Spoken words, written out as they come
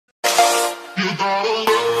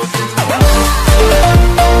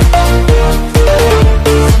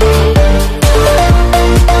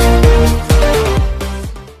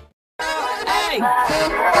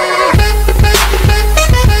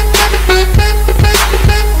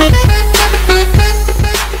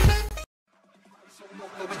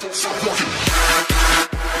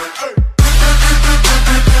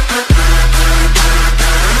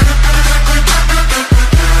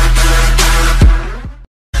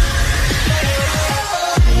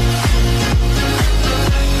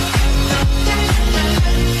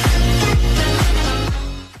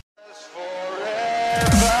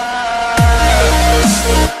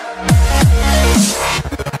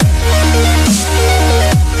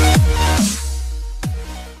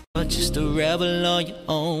Just a rebel on your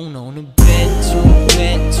own, on a bedroom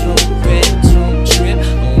trip,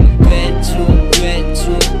 on a bedroom.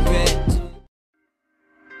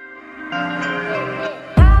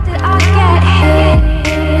 How did I get here?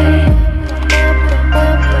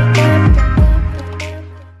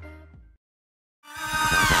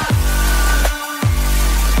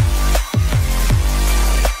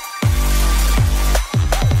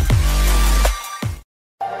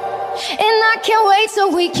 And I can't wait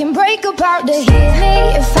till we can break apart to hit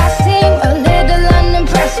me if I seem a little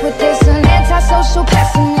unimpressed with this. An antisocial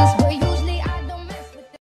pessimist, but usually I don't mess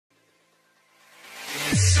with it.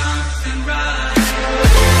 It's something right.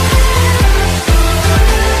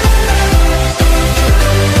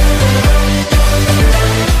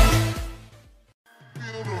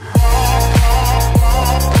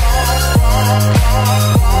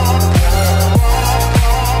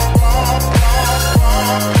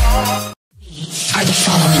 Are you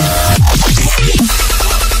following?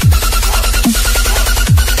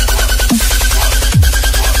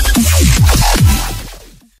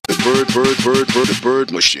 The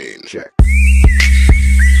bird machine. Check.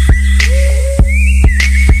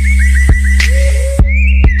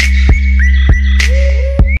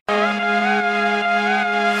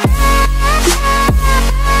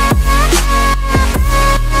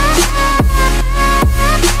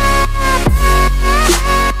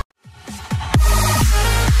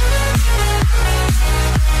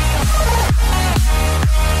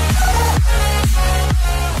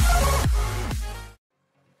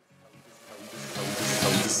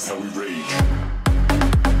 This is how we rage.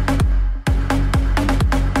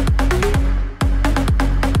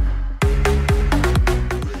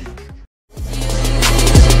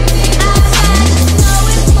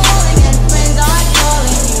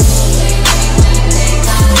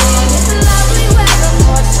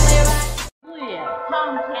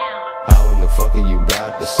 How in the fuck are you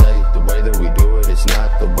about to say? The way that we do it, it's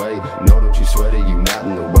not the way. No, don't you sweat it, you not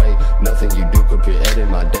in the way. Nothing you do could be ending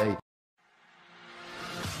my day.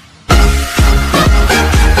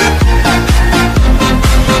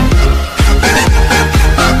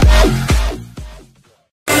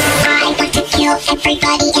 I want to kill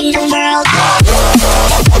everybody in the world.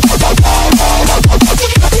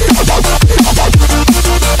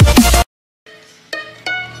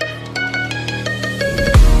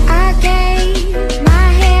 I gave my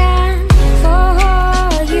hand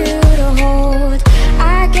for you to hold.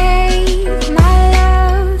 I gave my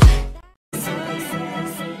love.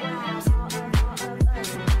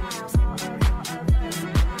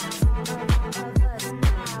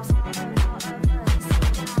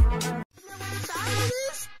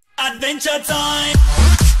 Adventure time!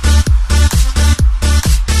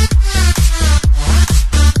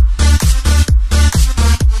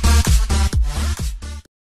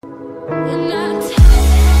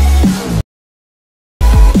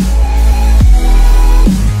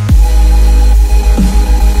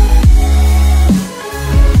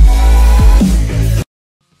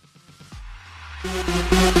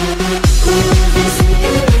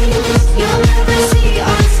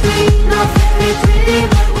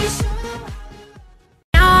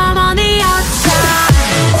 Now I'm on the outside.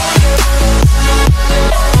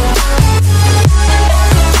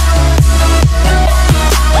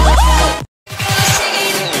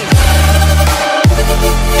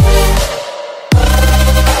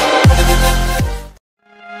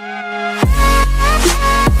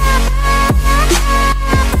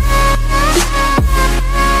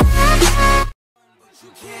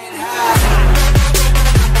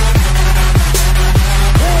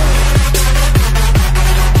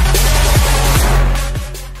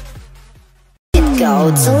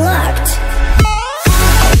 Go select.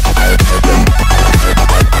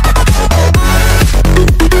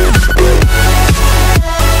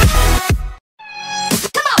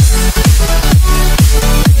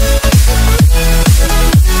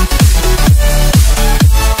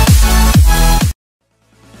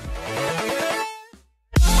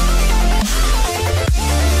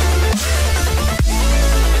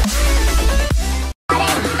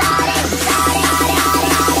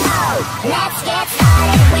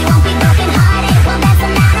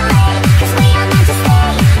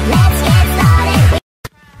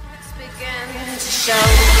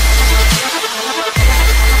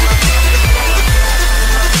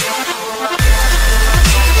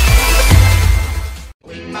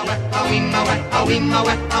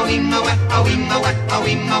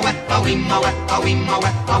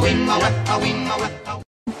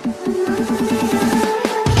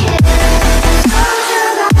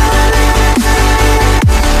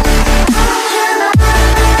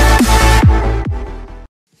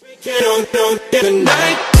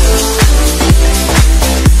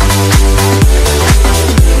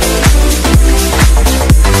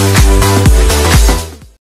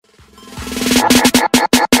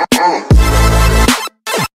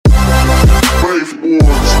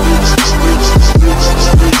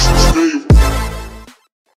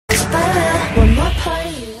 One more party.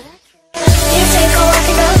 You take a walk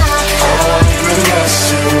in the light.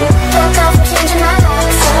 Thank God for changing my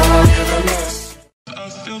life. A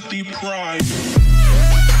filthy pride.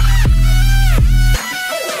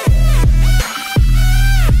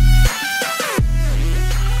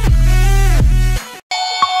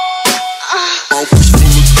 Mouth was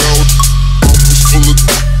full of doubt. Mouth was full of.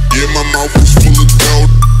 Yeah, my mouth was full of doubt.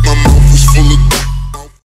 My mouth was full of.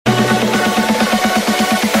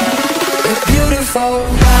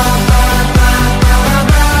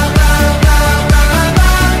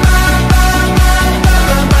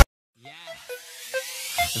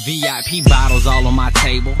 VIP bottles all on my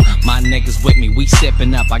table. My niggas with me, we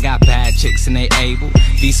sipping up. I got bad chicks and they able.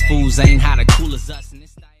 These fools ain't how to cool as us. And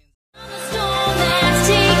this Storm that's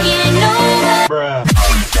taking over.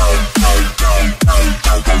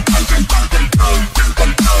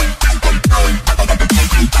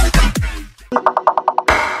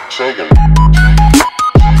 Shaking.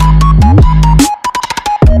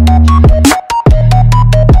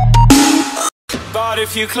 But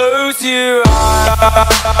if you close your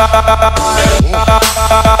eyes,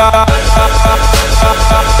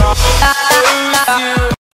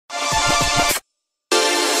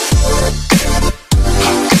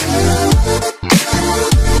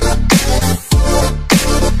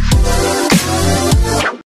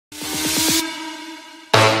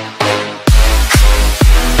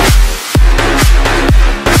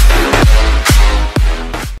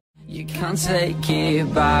 you can't take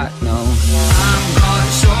it back, no.